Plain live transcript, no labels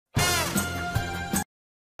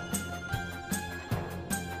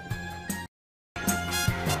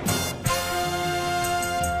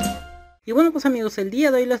Y bueno pues amigos, el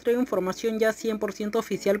día de hoy les traigo información ya 100%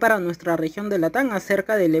 oficial para nuestra región de Latam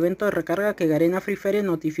acerca del evento de recarga que Garena Free Fire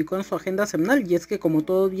notificó en su agenda semanal. Y es que, como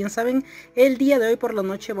todos bien saben, el día de hoy por la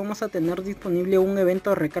noche vamos a tener disponible un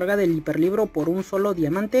evento de recarga del Hyperlibro por un solo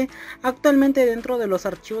diamante. Actualmente dentro de los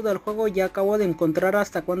archivos del juego ya acabo de encontrar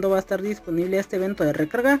hasta cuándo va a estar disponible este evento de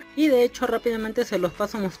recarga, y de hecho rápidamente se los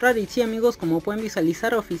paso a mostrar. Y sí amigos, como pueden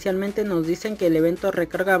visualizar, oficialmente nos dicen que el evento de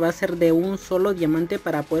recarga va a ser de un solo diamante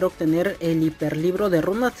para poder obtener el Hyperlibro de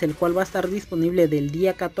Runas, el cual va a estar disponible del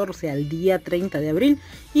día 14 al día 30 de abril,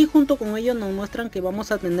 y junto con ello nos muestran que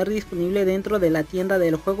vamos a tener disponible dentro de la tienda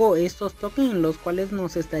del juego estos tokens, los cuales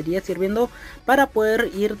nos estaría sirviendo para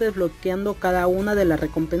poder ir desbloqueando cada una de las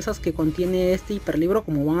recompensas que contiene este Hyperlibro,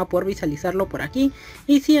 como van a poder visualizarlo por aquí.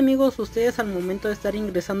 Y sí amigos, ustedes al momento de estar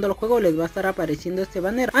ingresando al juego les va a estar apareciendo este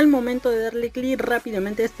banner. Al momento de darle clic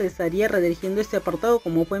rápidamente estaría redirigiendo este apartado.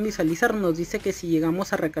 Como pueden visualizar, nos dice que si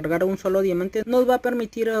llegamos a recargar un solo diamante nos va a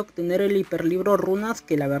permitir obtener el Hyperlibro Runas,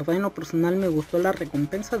 que la verdad en lo personal me gustó las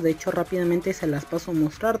recompensas. De hecho rápidamente se las paso a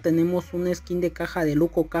mostrar. Tenemos una skin de caja de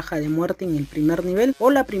luco, caja de muerte en el primer nivel, o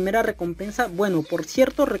la primera recompensa. Bueno, por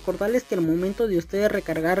cierto, recordarles que al momento de ustedes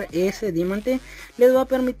recargar ese diamante les va a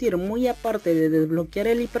permitir, muy aparte de desbloquear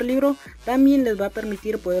el Hyperlibro, también les va a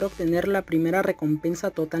permitir poder obtener la primera recompensa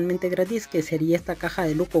totalmente gratis, que sería esta caja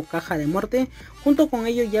de luco, caja de muerte. Junto con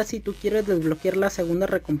ello, ya si tú quieres desbloquear la segunda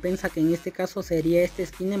recompensa, que en este caso sería este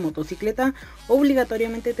skin de motocicleta,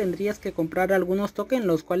 obligatoriamente tendrías que comprar algunos tokens,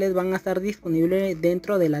 los cuales van a estar disponibles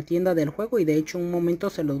dentro de la tienda del juego. Y de hecho un momento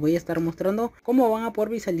se los voy a estar mostrando cómo van a poder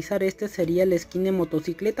visualizar. Este sería el skin de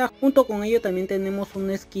motocicleta. Junto con ello también tenemos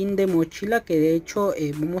un skin de mochila, que de hecho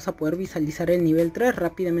vamos a poder visualizar el nivel 3.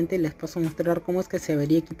 Rápidamente les paso a mostrar cómo es que se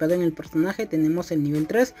vería equipado en el personaje. Tenemos el nivel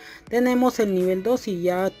 3, tenemos el nivel 2 y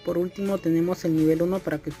ya por último tenemos el nivel 1,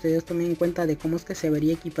 para que ustedes tomen en cuenta de cómo es que se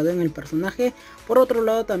vería equipado en el personaje. Por otro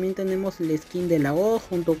lado también tenemos el skin de la hoz,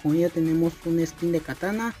 junto con ella tenemos un skin de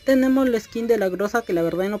katana, tenemos la skin de la grosa, que la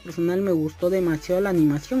verdad en lo personal me gustó demasiado la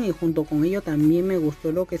animación, y junto con ello también me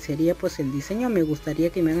gustó lo que sería pues el diseño. Me gustaría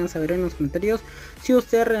que me hagan saber en los comentarios si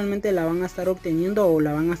ustedes realmente la van a estar obteniendo o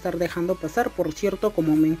la van a estar dejando pasar. Por cierto,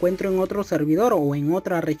 como me encuentro en otro servidor o en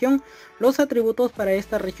otra región, los atributos para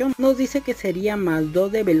esta región nos dice que sería más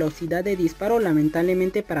 2 de velocidad de disparo.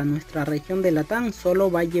 Lamentablemente para nuestra región de Latam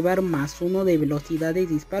solo va a llevar más 1 de velocidad de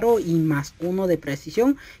disparo y más 1 de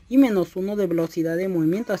precisión y menos 1 de velocidad de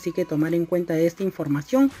movimiento, así que tomar en cuenta esta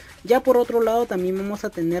información. Ya por otro lado también vamos a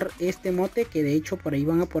tener este mote, que de hecho por ahí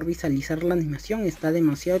van a poder visualizar la animación, está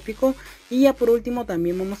demasiado épico. Y ya por último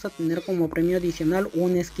también vamos a tener como premio adicional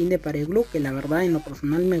un skin de pared Gloo, que la verdad en lo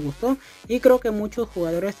personal me gustó y creo que a muchos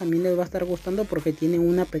jugadores también les va a estar gustando, porque tiene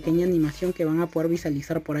una pequeña animación que van a poder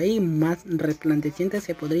visualizar por ahí, más resplandeciente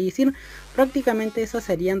se podría decir. Prácticamente esas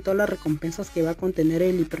serían todas las recompensas que va a contener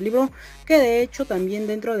el Hyperlibro, que de hecho también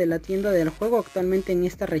dentro de la tienda del juego, actualmente en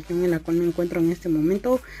esta región en la cual me encuentro en este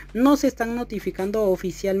momento, nos están notificando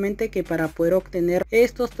oficialmente que para poder obtener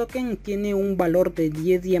estos tokens tiene un valor de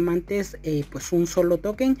 10 diamantes, pues un solo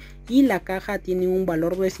token, y la caja tiene un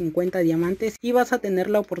valor de 50 diamantes, y vas a tener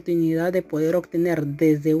la oportunidad de poder obtener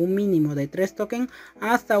desde un mínimo de 3 tokens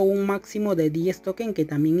hasta un máximo de 10 tokens, que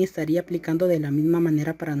también estaría aplicando de la misma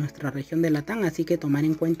manera para nuestra región de Latam, así que tomar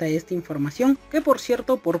en cuenta esta información. Que por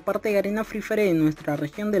cierto, por parte de Garena Free Fire en nuestra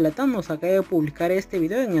región de Latam nos acaba de publicar este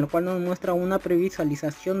video, en el cual nos muestra una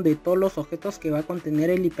previsualización de todos los objetos que va a contener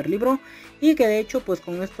el Hyperlibro, y que de hecho pues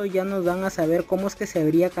con esto ya nos dan a saber cómo es que se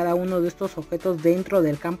vería cada uno de estos objetos dentro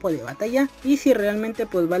del campo de batalla, y si realmente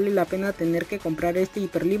pues vale la pena tener que comprar este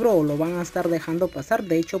Hyperlibro o lo van a estar dejando pasar.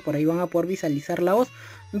 De hecho por ahí van a poder visualizar la hoz.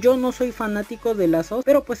 Yo no soy fanático de las hoz,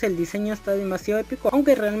 pero pues el diseño está demasiado épico,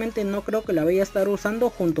 aunque realmente no creo que la vaya a estar usando.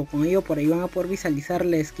 Junto con ello por ahí van a poder visualizar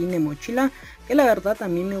la skin de mochila, que la verdad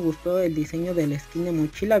también me gustó el diseño de la skin de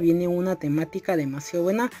mochila, viene una temática demasiado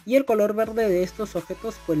buena, y el color verde de estos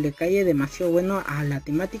objetos pues le cae demasiado bueno a la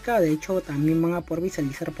temática. De hecho también van a poder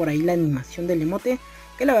visualizar por ahí la animación del emote,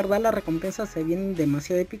 que la verdad las recompensas se vienen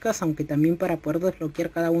demasiado épicas, aunque también para poder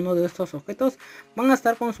desbloquear cada uno de estos objetos van a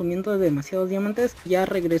estar consumiendo demasiados diamantes. Ya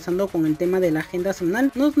regresando con el tema de la agenda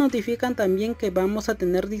semanal, nos notifican también que vamos a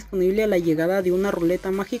tener disponible la llegada de una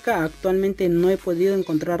ruleta mágica. Actualmente no he podido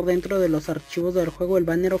encontrar dentro de los archivos del juego el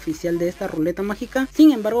banner oficial de esta ruleta mágica,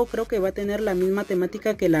 sin embargo creo que va a tener la misma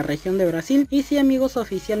temática que la región de Brasil. Y sí amigos,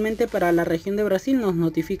 oficialmente para la región de Brasil nos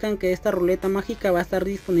notifican que esta ruleta mágica va a estar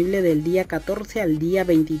disponible del día 14 al día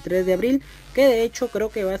día 23 de abril, que de hecho creo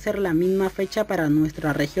que va a ser la misma fecha para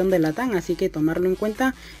nuestra región de Latam, así que tomarlo en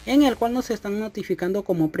cuenta, en el cual nos están notificando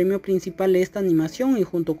como premio principal esta animación, y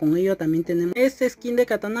junto con ello también tenemos este skin de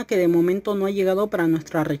katana que de momento no ha llegado para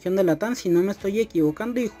nuestra región de Latam, si no me estoy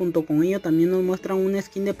equivocando, y junto con ello también nos muestran un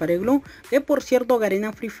skin de Gloo, que por cierto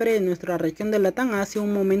Garena Free Fire de nuestra región de Latam hace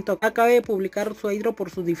un momento acaba de publicar su airdrop por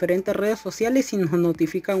sus diferentes redes sociales y nos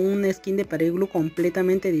notifican un skin de Gloo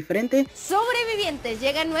completamente diferente. Sobrevivientes,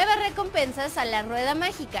 llegan nuevas recompensas a la rueda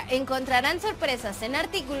mágica. Encontrarán sorpresas en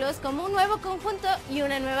artículos como un nuevo conjunto y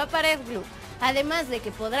una nueva pared Gloo. Además de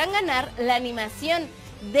que podrán ganar la animación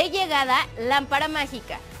de llegada Lámpara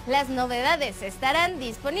mágica. Las novedades estarán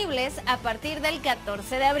disponibles a partir del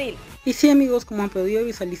 14 de abril. Y sí amigos, como han podido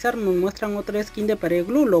visualizar, nos muestran otra skin de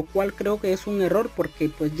Gloo, lo cual creo que es un error porque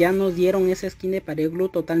pues ya nos dieron ese skin de Gloo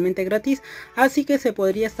totalmente gratis, así que se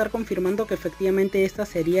podría estar confirmando que efectivamente esta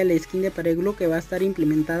sería la skin de Gloo que va a estar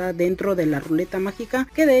implementada dentro de la ruleta mágica,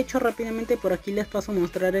 que de hecho rápidamente por aquí les paso a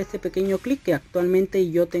mostrar este pequeño clic, que actualmente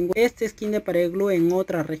yo tengo este skin de Gloo en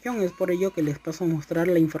otra región, es por ello que les paso a mostrar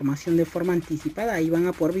la información de forma anticipada. Ahí van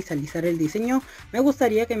a poder visualizar el diseño. Me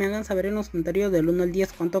gustaría que me hagan saber en los comentarios del 1 al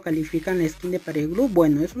 10 cuánto califican la skin de Gloo.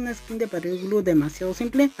 Bueno, es una skin de Gloo demasiado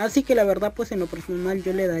simple, así que la verdad pues en lo personal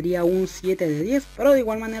yo le daría un 7 de 10, pero de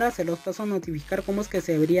igual manera se los paso a notificar cómo es que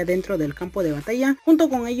se vería dentro del campo de batalla. Junto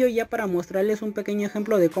con ello, ya para mostrarles un pequeño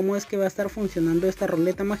ejemplo de cómo es que va a estar funcionando esta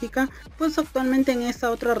ruleta mágica, pues actualmente en esta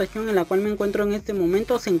otra región en la cual me encuentro en este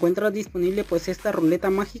momento se encuentra disponible pues esta ruleta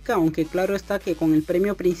mágica, aunque claro está que con el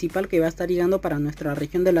premio principal que va a estar llegando para nuestra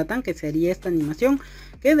región de Latam, que sería esta animación,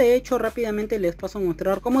 que de hecho rápidamente les paso a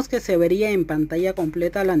mostrar cómo es que se vería en pantalla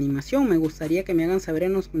completa la animación. Me gustaría que me hagan saber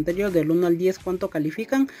en los comentarios del 1 al 10 cuánto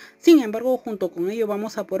califican. Sin embargo, junto con ello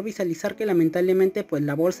vamos a poder visualizar que lamentablemente pues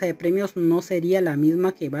la bolsa de premios no sería la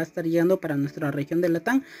misma que va a estar llegando para nuestra región de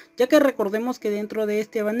Latam, ya que recordemos que dentro de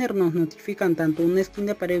este banner nos notifican tanto un skin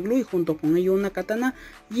de Gloo y junto con ello una katana,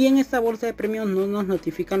 y en esta bolsa de premios no nos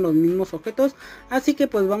notifican los mismos objetos, así que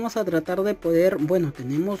pues vamos a tratar de poder, bueno,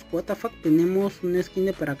 tenemos tenemos un skin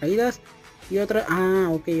de paracaídas y otra,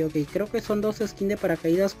 ok, creo que son dos skins de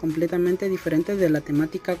paracaídas completamente diferentes de la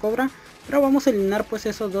temática cobra, pero vamos a eliminar pues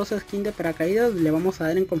esos dos skins de paracaídas, le vamos a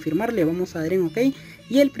dar en confirmar, le vamos a dar en ok,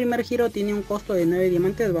 y el primer giro tiene un costo de 9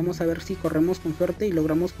 diamantes, vamos a ver si corremos con suerte y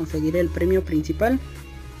logramos conseguir el premio principal.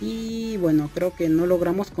 Y bueno, creo que no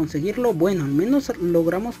logramos conseguirlo. Bueno, al menos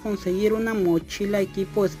logramos conseguir una mochila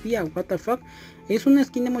equipo espía. What the fuck. Es una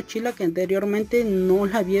skin de mochila que anteriormente no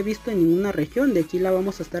la había visto en ninguna región. De aquí la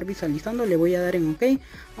vamos a estar visualizando. Le voy a dar en ok.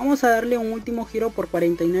 Vamos a darle un último giro por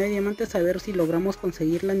 49 diamantes a ver si logramos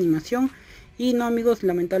conseguir la animación. Y no amigos,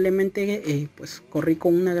 lamentablemente pues corrí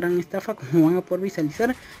con una gran estafa, como van a poder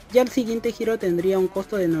visualizar. Ya el siguiente giro tendría un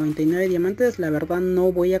costo de 99 diamantes. La verdad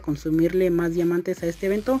no voy a consumirle más diamantes a este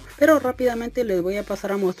evento, pero rápidamente les voy a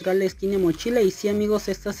pasar a mostrar la skin de mochila. Y sí amigos,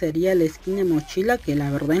 esta sería la skin de mochila, que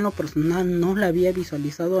la verdad en lo personal no la había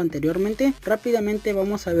visualizado anteriormente. Rápidamente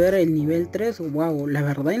vamos a ver el nivel 3. Wow, la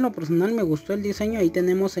verdad en lo personal me gustó el diseño. Ahí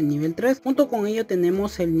tenemos el nivel 3, junto con ello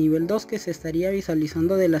tenemos el nivel 2 que se estaría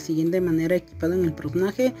visualizando de la siguiente manera equipado en el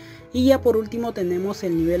personaje, y ya por último tenemos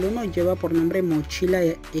el nivel 1, lleva por nombre mochila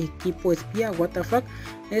equipo espía. What the fuck.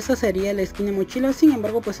 Esa sería la skin de mochila. Sin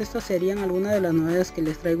embargo pues estas serían algunas de las novedades que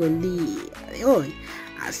les traigo el día de hoy.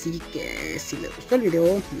 Así que si les gustó el video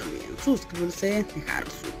no olviden suscribirse, dejar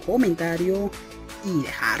su comentario y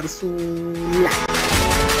dejar su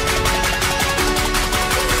like.